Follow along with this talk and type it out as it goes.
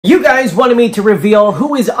You guys wanted me to reveal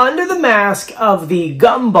who is under the mask of the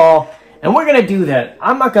Gumball, and we're gonna do that.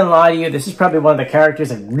 I'm not gonna lie to you, this is probably one of the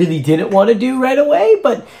characters I really didn't want to do right away,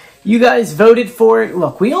 but you guys voted for it.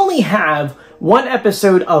 Look, we only have one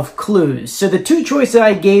episode of clues, so the two choices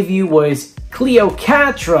I gave you was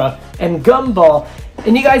Cleopatra and Gumball,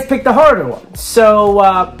 and you guys picked the harder one.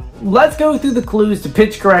 So let's go through the clues to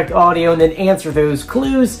pitch correct audio and then answer those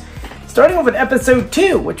clues. Starting off with episode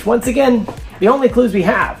 2, which once again, the only clues we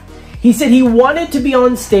have. He said he wanted to be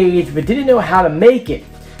on stage but didn't know how to make it.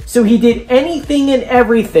 So he did anything and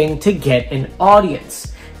everything to get an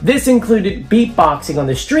audience. This included beatboxing on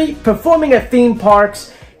the street, performing at theme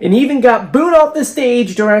parks, and even got booed off the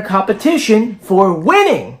stage during a competition for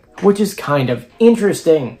winning, which is kind of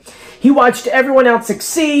interesting. He watched everyone else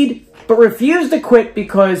succeed, but refused to quit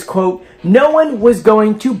because, quote, no one was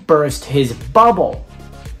going to burst his bubble.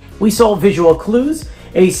 We saw visual clues,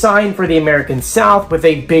 a sign for the American South with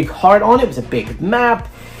a big heart on it, it was a big map,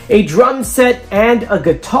 a drum set and a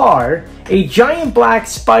guitar, a giant black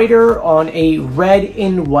spider on a red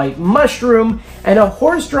and white mushroom, and a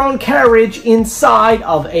horse-drawn carriage inside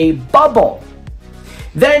of a bubble.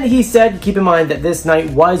 Then he said, keep in mind that this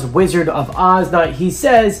night was Wizard of Oz night, he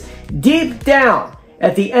says, deep down,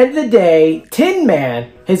 at the end of the day, Tin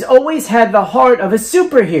Man has always had the heart of a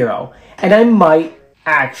superhero, and I might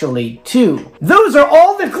actually too. Those are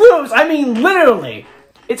all the clues. I mean, literally.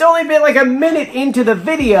 It's only been like a minute into the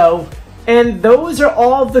video, and those are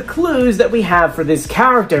all the clues that we have for this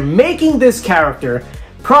character, making this character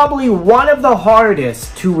probably one of the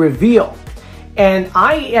hardest to reveal. And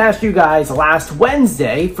I asked you guys last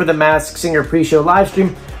Wednesday for the Masked Singer pre-show live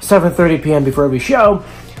stream, 7:30 p.m. before every show,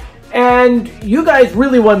 and you guys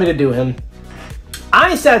really wanted me to do him.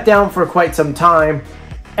 I sat down for quite some time,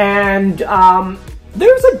 and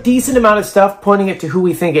there's a decent amount of stuff pointing it to who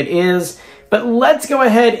we think it is, but let's go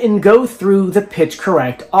ahead and go through the pitch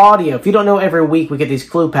correct audio. If you don't know, every week we get these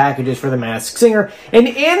clue packages for the Masked Singer, and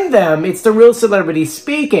in them, it's the real celebrity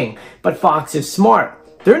speaking, but Fox is smart.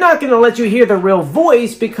 They're not going to let you hear the real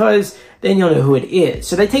voice because then you'll know who it is.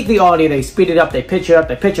 So they take the audio, they speed it up, they pitch it up,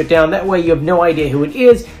 they pitch it down, that way you have no idea who it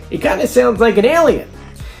is. It kind of sounds like an alien.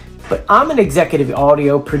 But I'm an executive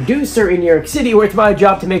audio producer in New York City where it's my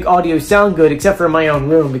job to make audio sound good, except for in my own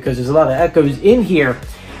room because there's a lot of echoes in here.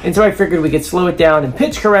 And so I figured we could slow it down and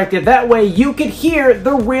pitch correct it. That way you could hear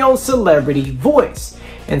the real celebrity voice.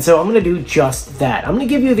 And so I'm going to do just that. I'm going to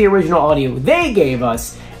give you the original audio they gave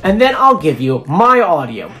us, and then I'll give you my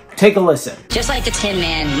audio. Take a listen. Just like the Tin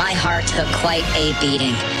Man, my heart took quite a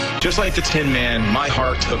beating. Just like the Tin Man, my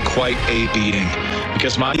heart took quite a beating.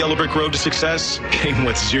 Because my yellow brick road to success came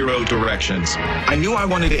with 0 directions. I knew I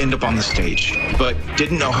wanted to end up on the stage, but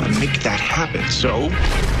didn't know how to make that happen. So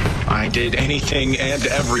I did anything and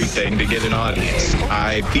everything to get an audience.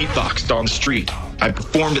 I beatboxed on the street. I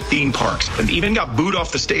performed at theme parks and even got booed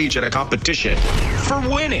off the stage at a competition for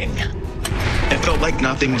winning. It felt like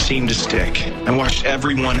nothing seemed to stick. I watched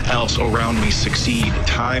everyone else around me succeed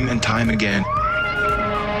time and time again.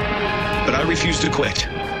 But I refused to quit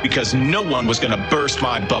because no one was going to burst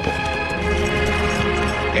my bubble.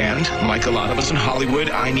 And like a lot of us in Hollywood,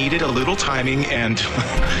 I needed a little timing and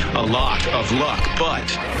a lot of luck. But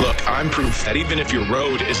look, I'm proof that even if your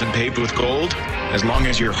road isn't paved with gold, as long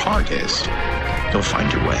as your heart is, you'll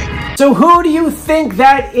find your way. So who do you think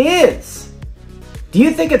that is? Do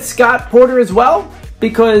you think it's Scott Porter as well?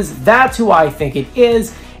 Because that's who I think it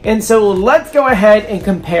is. And so let's go ahead and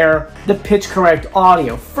compare the pitch correct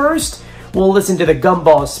audio. First, we'll listen to the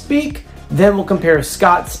Gumball speak, then we'll compare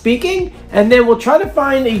Scott speaking, and then we'll try to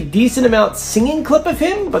find a decent amount singing clip of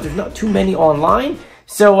him, but there's not too many online.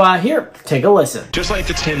 So here, take a listen. Just like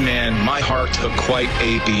the Tin Man, my heart took quite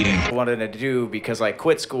a beating. I wanted to do because I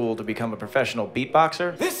quit school to become a professional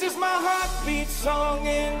beatboxer. This is my heartbeat song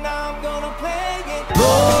and I'm gonna play it.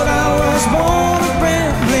 Lord, I was born a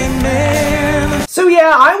rambling man. So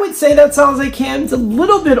yeah, I would say that sounds like him. It's a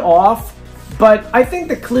little bit off, but I think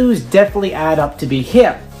the clues definitely add up to be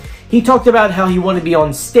him. He talked about how he wanted to be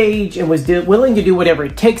on stage and was willing to do whatever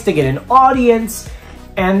it takes to get an audience.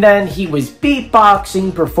 And then he was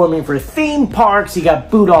beatboxing, performing for theme parks. He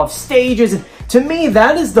got booed off stages. And to me,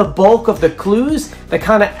 that is the bulk of the clues that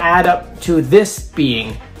kind of add up to this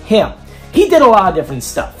being him. He did a lot of different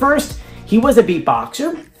stuff. First, he was a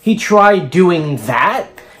beatboxer. He tried doing that.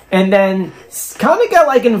 And then kind of got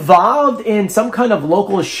like involved in some kind of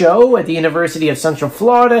local show at the University of Central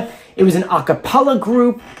Florida. It was an a cappella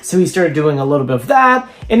group, so he started doing a little bit of that.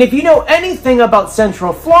 And if you know anything about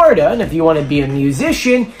Central Florida, and if you want to be a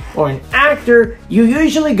musician or an actor, you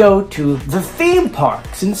usually go to the theme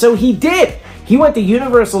parks. And so he did. he went to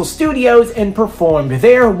Universal Studios and performed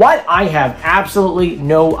there. What? I have absolutely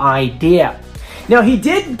no idea. Now, he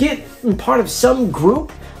did get part of some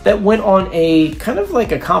group that went on a kind of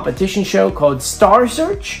like a competition show called Star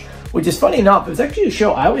Search, which is funny enough, it was actually a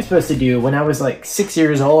show I was supposed to do when I was like 6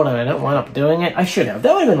 years old, and I didn't wind up doing it. I should have.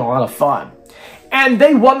 That would have been a lot of fun. And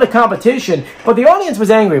they won the competition, but the audience was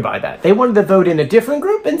angry by that. They wanted to vote in a different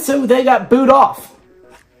group, and so they got booed off.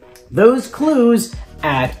 Those clues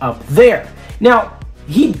add up there. Now,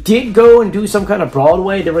 he did go and do some kind of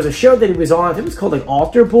Broadway. There was a show that he was on, I think it was called like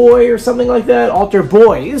Altar Boy or something like that, Altar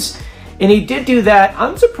Boys. And he did do that.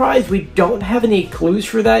 I'm surprised we don't have any clues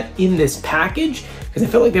for that in this package, because I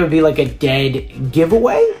feel like there would be like a dead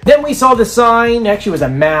giveaway. Then we saw the sign. Actually, it was a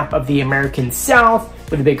map of the American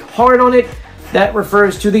South with a big heart on it. That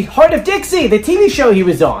refers to the Heart of Dixie, the TV show he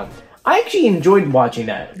was on. I actually enjoyed watching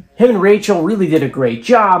that. Him and Rachel really did a great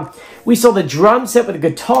job. We saw the drum set with a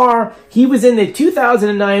guitar. He was in the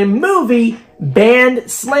 2009 movie Band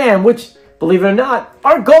Slam, which, believe it or not,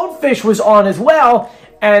 our goldfish was on as well.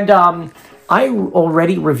 And I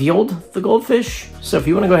already revealed the goldfish. So if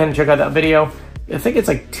you want to go ahead and check out that video, I think it's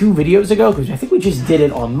like 2 videos ago, because I think we just did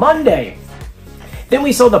it on Monday. Then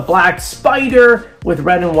we saw the black spider with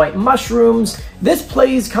red and white mushrooms. This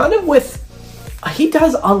plays kind of with, he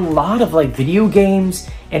does a lot of like video games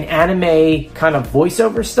and anime kind of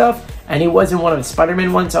voiceover stuff. And he was in one of the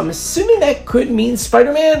Spider-Man ones, so I'm assuming that could mean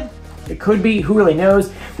Spider-Man. It could be, who really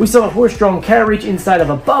knows. We saw a horse-drawn carriage inside of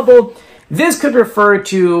a bubble. This could refer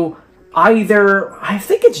to either, I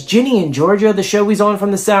think it's Ginny and Georgia, the show he's on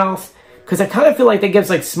from the South, because I kind of feel like that gives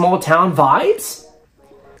like small town vibes.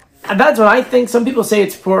 And that's what I think. Some people say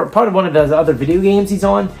it's for part of one of the other video games he's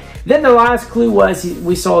on. Then the last clue was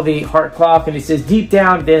we saw the heart clock, and it says, deep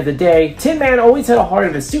down at the end of the day, Tin Man always had a heart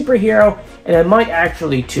of a superhero, and it might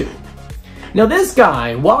actually too. Now this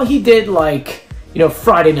guy, while he did like, you know,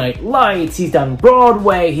 Friday Night Lights, he's done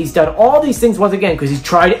Broadway, he's done all these things once again, because he's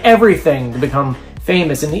tried everything to become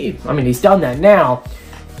famous, and he's done that now.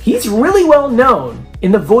 He's really well known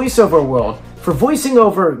in the voiceover world for voicing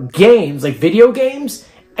over games, like video games,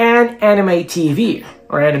 and anime TV,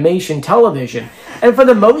 or animation television. And for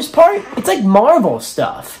the most part, it's like Marvel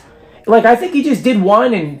stuff. Like, I think he just did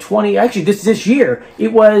one in this year.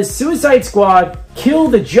 It was Suicide Squad, Kill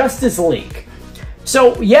the Justice League.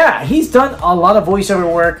 So, yeah, he's done a lot of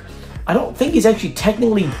voiceover work. I don't think he's actually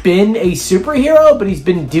technically been a superhero, but he's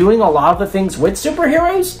been doing a lot of the things with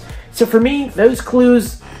superheroes. So for me, those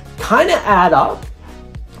clues kind of add up.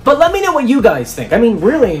 But let me know what you guys think. I mean,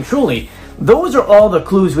 really and truly, those are all the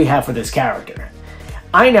clues we have for this character.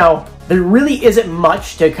 I know there really isn't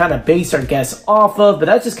much to kind of base our guess off of, but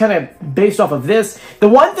that's just kind of based off of this. The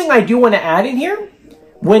one thing I do want to add in here,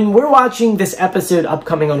 when we're watching this episode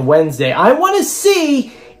upcoming on Wednesday, I want to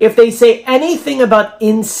see if they say anything about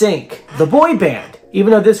NSYNC, the boy band,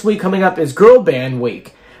 even though this week coming up is girl band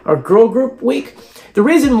week, or girl group week. The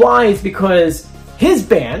reason why is because his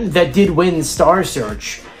band that did win Star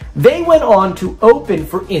Search, they went on to open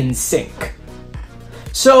for NSYNC.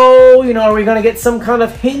 So, you know, are we going to get some kind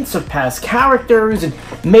of hints of past characters and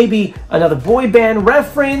maybe another boy band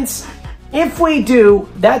reference? If we do,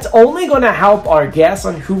 that's only going to help our guess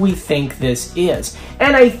on who we think this is.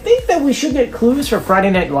 And I think that we should get clues for Friday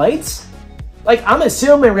Night Lights. Like, I'm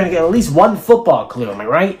assuming we're going to get at least one football clue, am I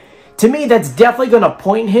right? To me, that's definitely going to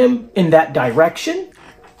point him in that direction.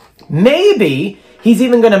 Maybe he's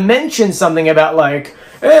even going to mention something about, like,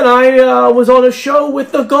 and I was on a show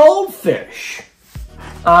with the goldfish.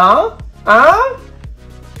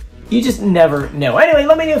 You just never know. Anyway,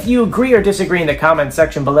 let me know if you agree or disagree in the comment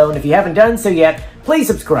section below. And if you haven't done so yet, please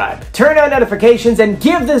subscribe, turn on notifications, and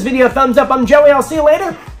give this video a thumbs up. I'm Joey. I'll see you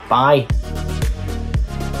later. Bye.